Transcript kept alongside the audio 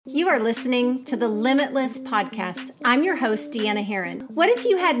You are listening to the Limitless Podcast. I'm your host, Deanna Herron. What if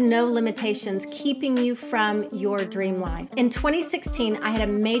you had no limitations keeping you from your dream life? In 2016, I had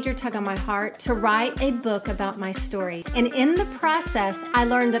a major tug on my heart to write a book about my story. And in the process, I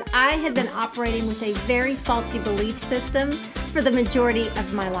learned that I had been operating with a very faulty belief system for the majority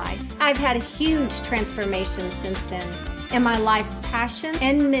of my life. I've had a huge transformation since then. And my life's passion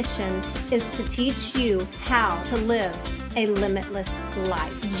and mission is to teach you how to live a limitless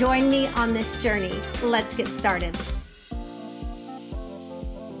life. Join me on this journey. Let's get started.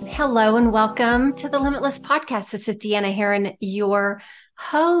 Hello and welcome to the Limitless Podcast. This is Deanna Herron, your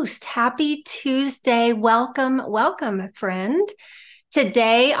host. Happy Tuesday. Welcome, friend.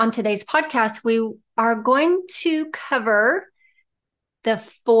 Today, on today's podcast, we are going to cover the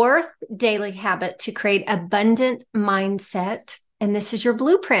fourth daily habit to create abundant mindset. And this is your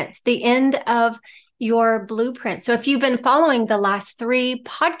blueprint, the end of your blueprint. So if you've been following the last three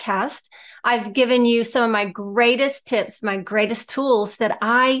podcasts, I've given you some of my greatest tips, my greatest tools that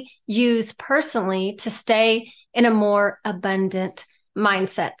I use personally to stay in a more abundant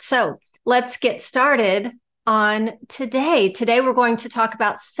mindset. So let's get started on today. Today, we're going to talk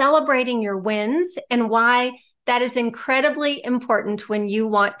about celebrating your wins and why that is incredibly important when you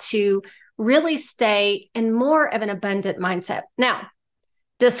want to really stay in more of an abundant mindset. Now,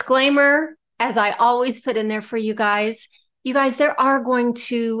 disclaimer, as I always put in there for you guys, there are going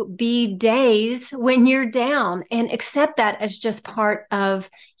to be days when you're down, and accept that as just part of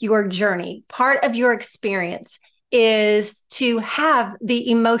your journey. Part of your experience is to have the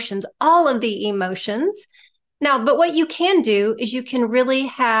emotions, all of the emotions. Now, but what you can do is you can really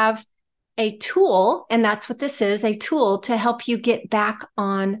have a tool, and that's what this is, a tool to help you get back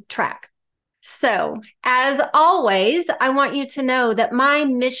on track. So, as always, I want you to know that my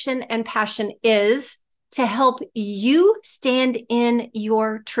mission and passion is to help you stand in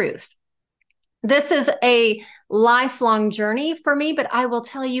your truth. This is a lifelong journey for me, but I will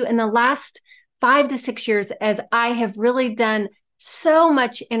tell you in the last 5 to 6 years, as I have really done so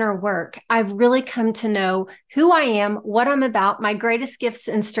much inner work, I've really come to know who I am, what I'm about, my greatest gifts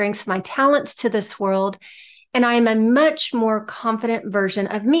and strengths, my talents to this world. And I am a much more confident version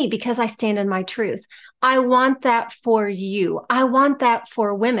of me because I stand in my truth. I want that for you. I want that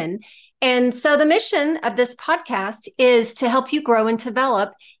for women. And so the mission of this podcast is to help you grow and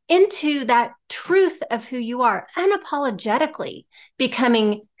develop into that truth of who you are, unapologetically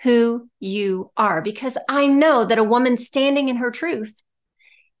becoming who you are. Because I know that a woman standing in her truth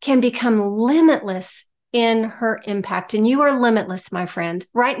can become limitless in her impact. And you are limitless, my friend,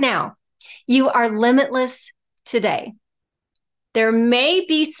 right now. You are limitless today. There may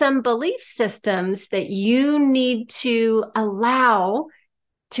be some belief systems that you need to allow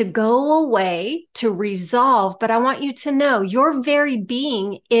to go away, to resolve, but I want you to know your very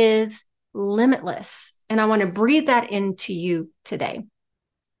being is limitless. And I want to breathe that into you today.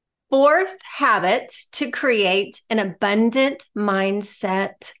 Fourth habit to create an abundant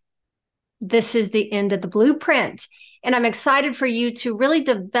mindset. This is the end of the blueprint. And I'm excited for you to really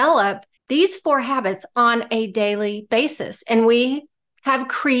develop these 4 habits on a daily basis. And we have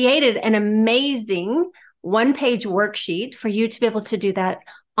created an amazing one-page worksheet for you to be able to do that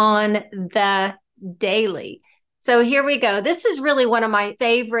on the daily. So here we go. This is really one of my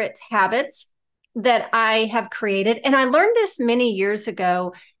favorite habits that I have created. And I learned this many years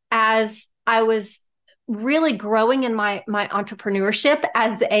ago as I was really growing in my entrepreneurship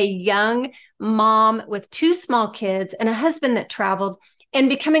as a young mom with 2 small kids and a husband that traveled, and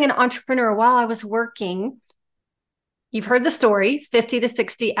becoming an entrepreneur while I was working. You've heard the story, 50 to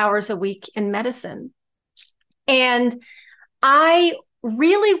 60 hours a week in medicine. And I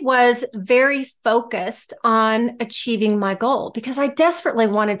really was very focused on achieving my goal because I desperately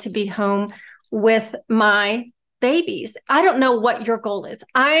wanted to be home with my babies. I don't know what your goal is.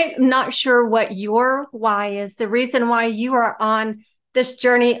 I'm not sure what your why is, the reason why you are on this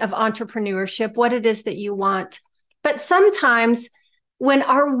journey of entrepreneurship, what it is that you want. But sometimes when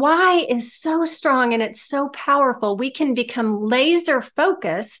our why is so strong and it's so powerful, we can become laser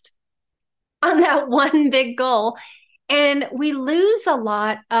focused on that one big goal. And we lose a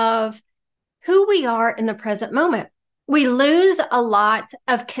lot of who we are in the present moment. We lose a lot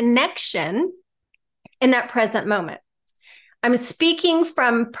of connection in that present moment. I'm speaking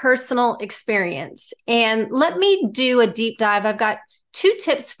from personal experience. And let me do a deep dive. I've got 2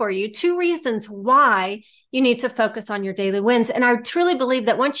 tips for you, 2 reasons why you need to focus on your daily wins. And I truly believe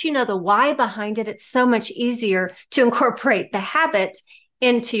that once you know the why behind it, it's so much easier to incorporate the habit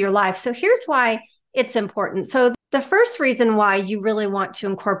into your life. So here's why it's important. So the first reason why you really want to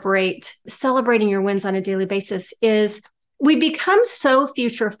incorporate celebrating your wins on a daily basis is we become so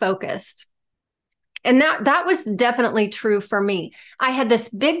future focused. And that was definitely true for me. I had this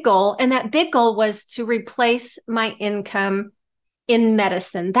big goal, and that big goal was to replace my income in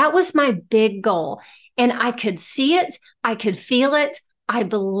medicine. That was my big goal. And I could see it, I could feel it, I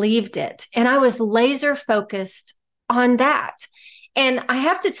believed it. And I was laser focused on that. And I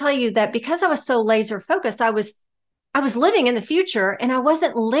have to tell you that because I was so laser focused, I was living in the future and I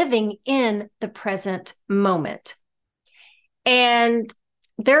wasn't living in the present moment. And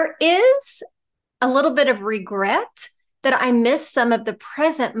there is a little bit of regret that I missed some of the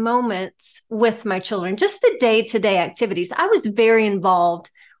present moments with my children, just the day-to-day activities. I was very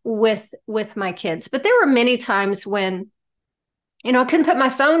involved with my kids, but there were many times when, I couldn't put my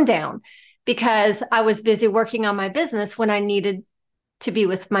phone down because I was busy working on my business when I needed to be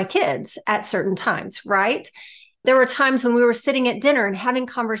with my kids at certain times, right? There were times when we were sitting at dinner and having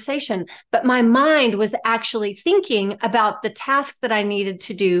conversation, but my mind was actually thinking about the task that I needed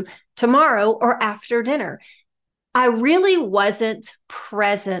to do tomorrow or after dinner. I really wasn't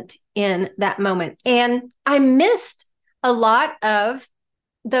present in that moment. And I missed a lot of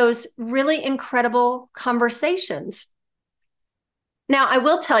those really incredible conversations. Now, I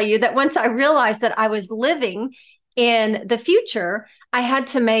will tell you that once I realized that I was living in the future, I had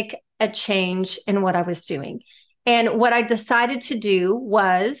to make a change in what I was doing. And what I decided to do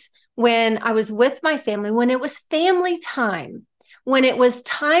was, when I was with my family, when it was family time, when it was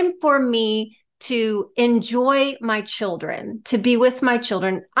time for me to enjoy my children, to be with my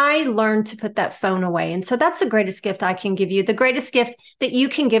children, I learned to put that phone away. And so that's the greatest gift I can give you. The greatest gift that you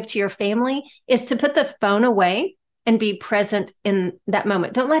can give to your family is to put the phone away and be present in that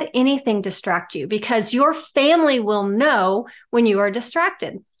moment. Don't let anything distract you, because your family will know when you are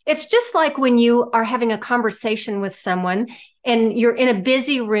distracted. It's just like when you are having a conversation with someone and you're in a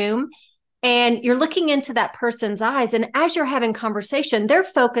busy room and you're looking into that person's eyes. And as you're having conversation, they're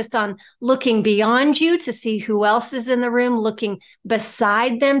focused on looking beyond you to see who else is in the room, looking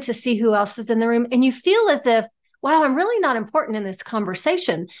beside them to see who else is in the room. And you feel as if, wow, I'm really not important in this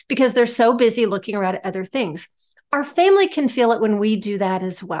conversation, because they're so busy looking around at other things. Our family can feel it when we do that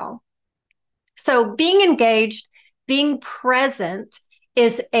as well. So being engaged, being present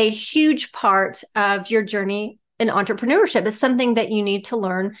is a huge part of your journey in entrepreneurship. It's something that you need to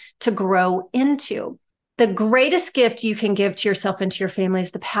learn to grow into. The greatest gift you can give to yourself and to your family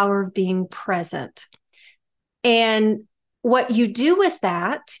is the power of being present. And what you do with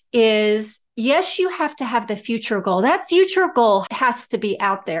that is, yes, you have to have the future goal. That future goal has to be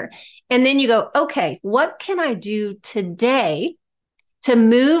out there. And then you go, okay, what can I do today to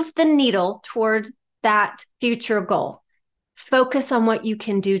move the needle toward that future goal? Focus on what you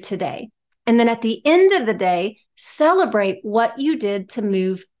can do today. And then at the end of the day, celebrate what you did to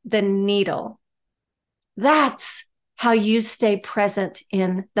move the needle. That's how you stay present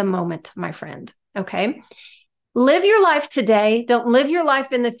in the moment, my friend. Okay. Live your life today. Don't live your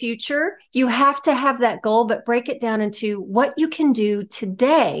life in the future. You have to have that goal, but break it down into what you can do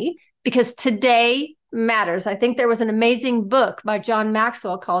today, because today matters. I think there was an amazing book by John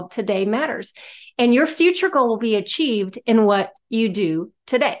Maxwell called Today Matters. And your future goal will be achieved in what you do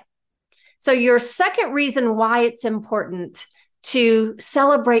today. So your second reason why it's important to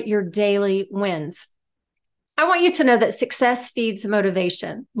celebrate your daily wins. I want you to know that success feeds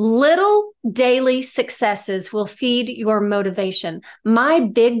motivation. Little daily successes will feed your motivation. My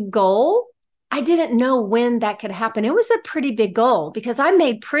big goal, I didn't know when that could happen. It was a pretty big goal because I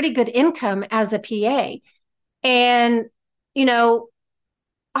made pretty good income as a PA. And,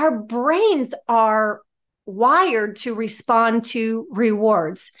 our brains are wired to respond to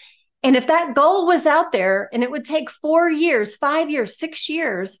rewards. And if that goal was out there and it would take 4 years, 5 years, 6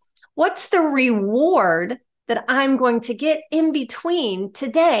 years, what's the reward that I'm going to get in between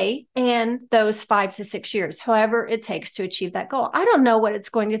today and those 5 to 6 years, however it takes to achieve that goal? I don't know what it's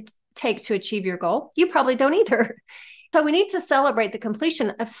going to take to achieve your goal. You probably don't either. So we need to celebrate the completion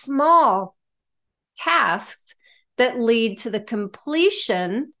of small tasks that lead to the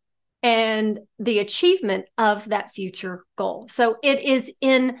completion and the achievement of that future goal. So it is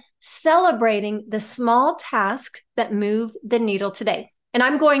in celebrating the small tasks that move the needle today. And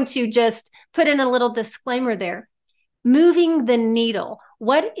I'm going to just put in a little disclaimer there. Moving the needle.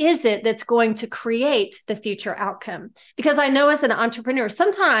 What is it that's going to create the future outcome? Because I know as an entrepreneur,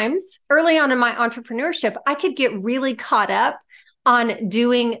 sometimes early on in my entrepreneurship, I could get really caught up on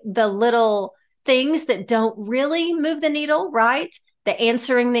doing the little things that don't really move the needle, right? The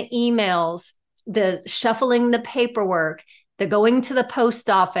answering the emails, the shuffling the paperwork, the going to the post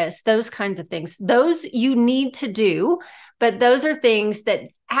office, those kinds of things. Those you need to do, but those are things that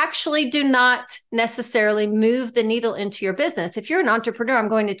actually do not necessarily move the needle into your business. If you're an entrepreneur, I'm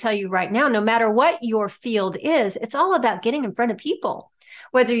going to tell you right now, no matter what your field is, it's all about getting in front of people.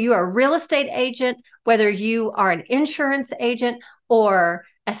 Whether you are a real estate agent, whether you are an insurance agent, or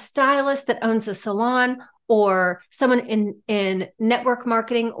a stylist that owns a salon, or someone in network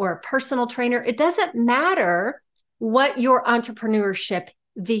marketing, or a personal trainer, it doesn't matter what your entrepreneurship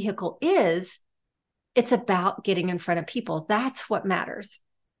vehicle is. It's about getting in front of people. That's what matters.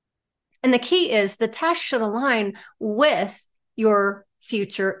 And the key is the task should align with your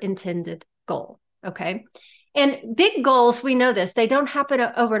future intended goal. Okay. And big goals, we know this, they don't happen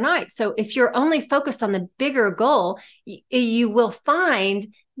overnight. So if you're only focused on the bigger goal, you will find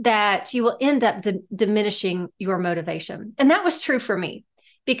that you will end up diminishing your motivation. And that was true for me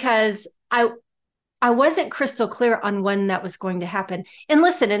because I wasn't crystal clear on when that was going to happen. And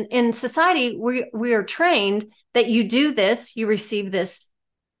listen, in society, we are trained that you do this, you receive this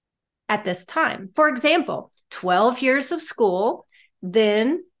at this time. For example, 12 years of school,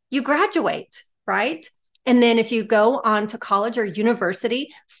 then you graduate, right? And then if you go on to college or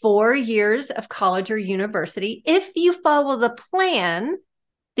university, 4 years of college or university, if you follow the plan,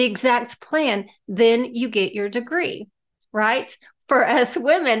 the exact plan, then you get your degree, right? For us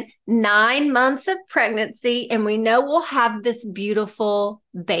women, 9 months of pregnancy, and we know we'll have this beautiful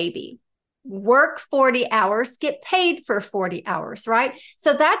baby. Work 40 hours, get paid for 40 hours, right?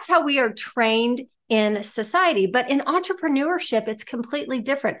 So that's how we are trained in society. But in entrepreneurship, it's completely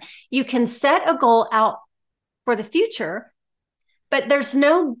different. You can set a goal out for the future, but there's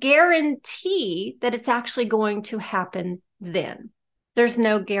no guarantee that it's actually going to happen then. There's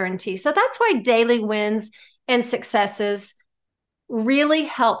no guarantee. So that's why daily wins and successes really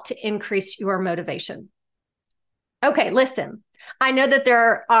help to increase your motivation. Okay, listen, I know that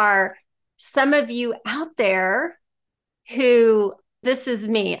there are some of you out there who, this is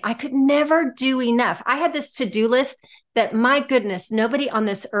me, I could never do enough. I had this to-do list that, my goodness, nobody on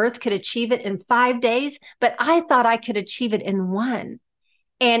this earth could achieve it in 5 days, but I thought I could achieve it in 1.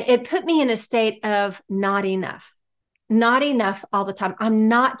 And it put me in a state of not enough all the time. I'm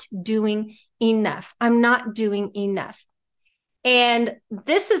not doing enough. I'm not doing enough. And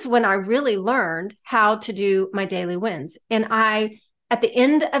this is when I really learned how to do my daily wins. And at the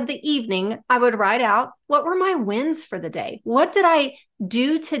end of the evening, I would write out, what were my wins for the day? What did I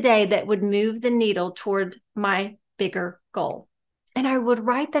do today that would move the needle toward my bigger goal? And I would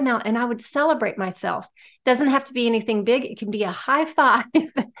write them out and I would celebrate myself. It doesn't have to be anything big. It can be a high five.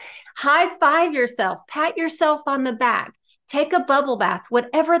 High five yourself, pat yourself on the back, take a bubble bath,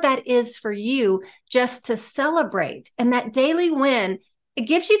 whatever that is for you, just to celebrate. And that daily win, it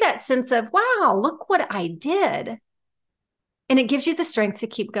gives you that sense of, wow, look what I did. And it gives you the strength to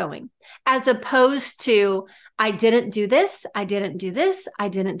keep going, as opposed to, I didn't do this, I didn't do this, I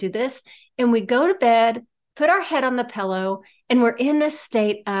didn't do this. And we go to bed, put our head on the pillow, and we're in a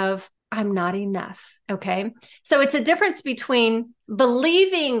state of, I'm not enough. Okay. So it's a difference between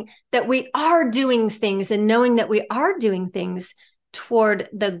believing that we are doing things and knowing that we are doing things toward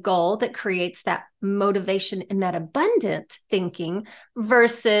the goal that creates that motivation and that abundant thinking,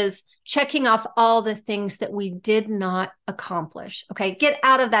 versus checking off all the things that we did not accomplish. Okay. Get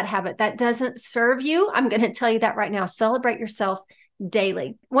out of that habit. That doesn't serve you. I'm going to tell you that right now. Celebrate yourself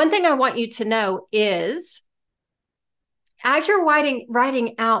daily. One thing I want you to know is, as you're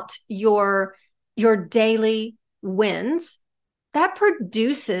writing out your daily wins, that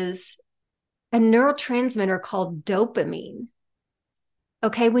produces a neurotransmitter called dopamine.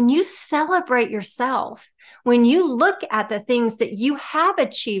 Okay, when you celebrate yourself, when you look at the things that you have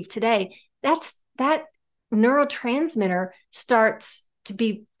achieved today, that neurotransmitter starts to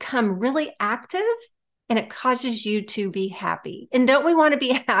become really active, and it causes you to be happy. And don't we want to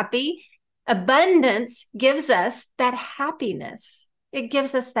be happy? Abundance gives us that happiness. It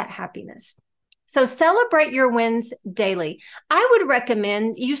gives us that happiness. So celebrate your wins daily. I would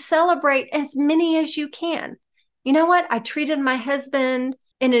recommend you celebrate as many as you can. You know what? I treated my husband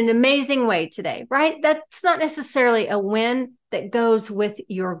in an amazing way today, right? That's not necessarily a win that goes with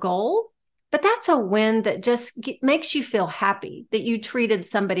your goal, but that's a win that just makes you feel happy that you treated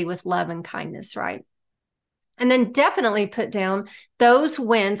somebody with love and kindness, right? And then definitely put down those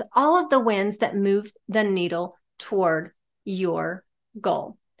wins, all of the wins that move the needle toward your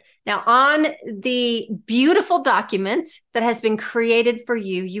goal. Now, on the beautiful document that has been created for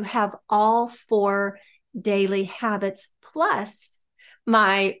you, you have all 4 daily habits plus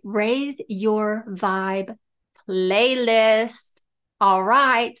my Raise Your Vibe playlist. All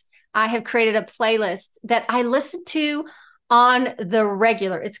right. I have created a playlist that I listen to on the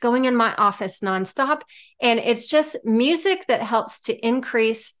regular. It's going in my office nonstop. And it's just music that helps to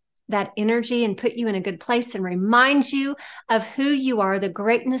increase that energy and put you in a good place and remind you of who you are, the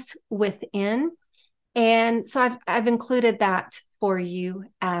greatness within. And so I've included that for you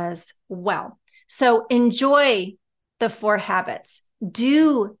as well. So enjoy the 4 habits.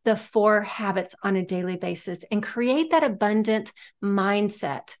 Do the 4 habits on a daily basis and create that abundant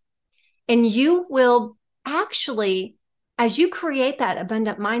mindset. And you will actually, as you create that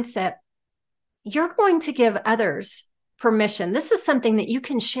abundant mindset, you're going to give others permission. This is something that you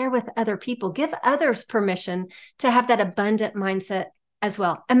can share with other people. Give others permission to have that abundant mindset as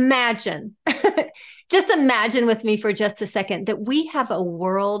well. Imagine, just imagine with me for just a second that we have a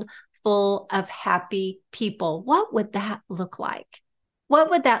world full of happy people. What would that look like? What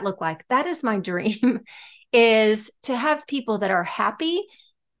would that look like? That is my dream, is to have people that are happy.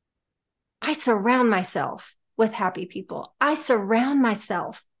 I surround myself with happy people. I surround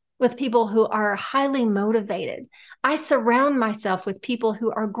myself with people who are highly motivated. I surround myself with people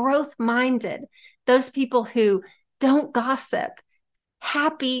who are growth-minded, those people who don't gossip,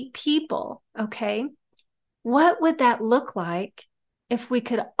 happy people, okay? What would that look like if we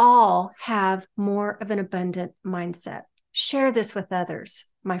could all have more of an abundant mindset? Share this with others,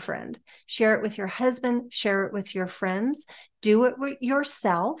 my friend. Share it with your husband, share it with your friends. Do it with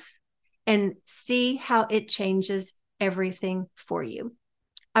yourself and see how it changes everything for you.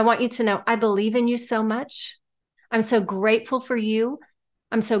 I want you to know I believe in you so much. I'm so grateful for you.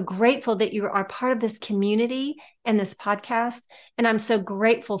 I'm so grateful that you are part of this community and this podcast. And I'm so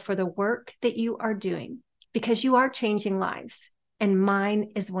grateful for the work that you are doing because you are changing lives. And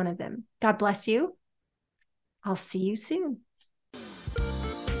mine is one of them. God bless you. I'll see you soon.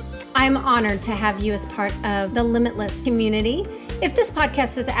 I'm honored to have you as part of the Limitless community. If this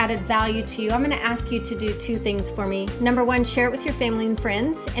podcast has added value to you, I'm going to ask you to do 2 things for me. Number 1, share it with your family and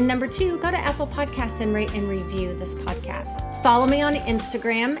friends. And number 2, go to Apple Podcasts and rate and review this podcast. Follow me on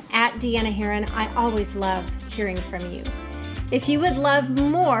Instagram at Deanna Herron. I always love hearing from you. If you would love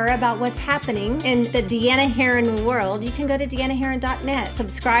more about what's happening in the Deanna Herron world, you can go to deannaherron.net,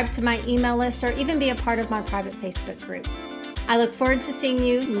 subscribe to my email list, or even be a part of my private Facebook group. I look forward to seeing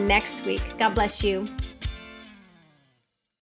you next week. God bless you.